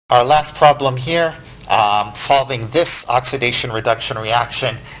Our last problem here, solving this oxidation reduction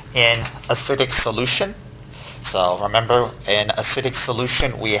reaction in acidic solution. So remember, in acidic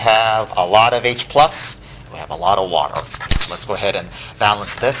solution we have a lot of H+, we have a lot of water. So let's go ahead and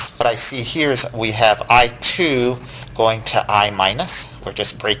balance this. What I see here is we have I2 going to I-. We're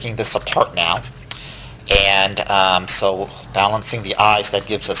just breaking this apart now. And so balancing the i's, that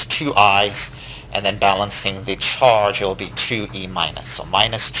gives us 2 i's. And then balancing the charge, it will be 2E-. So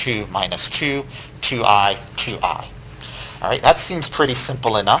 -2, -2, 2I, 2I. All right, that seems pretty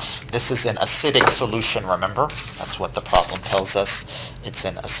simple enough. This is an acidic solution, remember? That's what the problem tells us. It's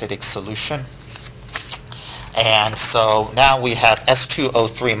an acidic solution. And so now we have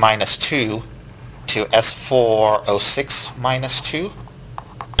S2O3 -2 to S4O6 -2.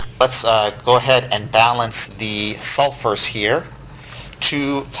 Let's go ahead and balance the sulfurs here.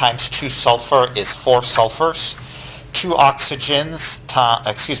 2 times 2 sulfur is 4 sulfurs. 2 oxygens,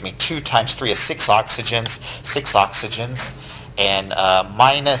 2 times 3 is 6 oxygens, 6 oxygens. And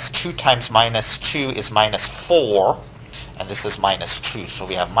 -2 times -2 is -4, and this is -2. So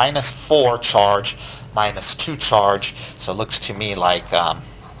we have -4 charge, -2 charge. So it looks to me like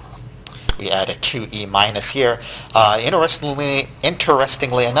we add a 2E- here.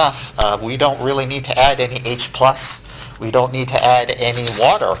 Interestingly enough, we don't really need to add any H+. We don't need to add any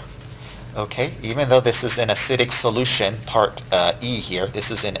water. Okay, even though this is an acidic solution, part E here, this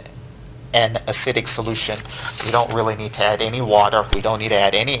is an acidic solution, we don't really need to add any water. We don't need to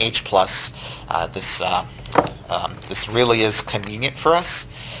add any H+. This really is convenient for us.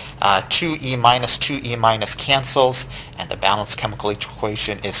 2E- cancels, and the balanced chemical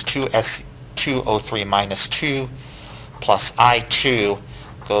equation is 2O3 -2 plus I2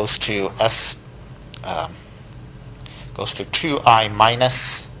 goes to 2I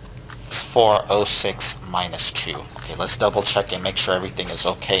minus 4O6 -2. Okay, let's double check and make sure everything is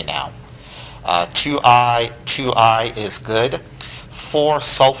okay now. 2I is good. 4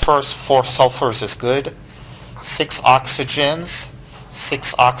 sulfurs is good. 6 oxygens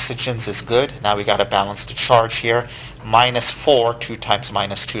is good. Now we got to balance the charge here. -4, 2 times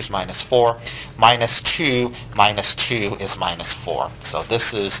 -2 is -4. -2 is -4. So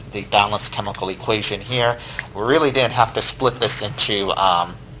this is the balanced chemical equation here. We really didn't have to split this into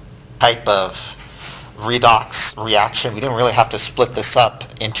type of redox reaction. We didn't really have to split this up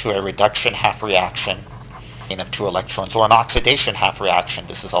into a reduction half reaction of 2 electrons or an oxidation half reaction.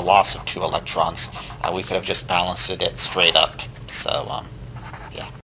 This is a loss of 2 electrons. We could have just balanced it straight up. So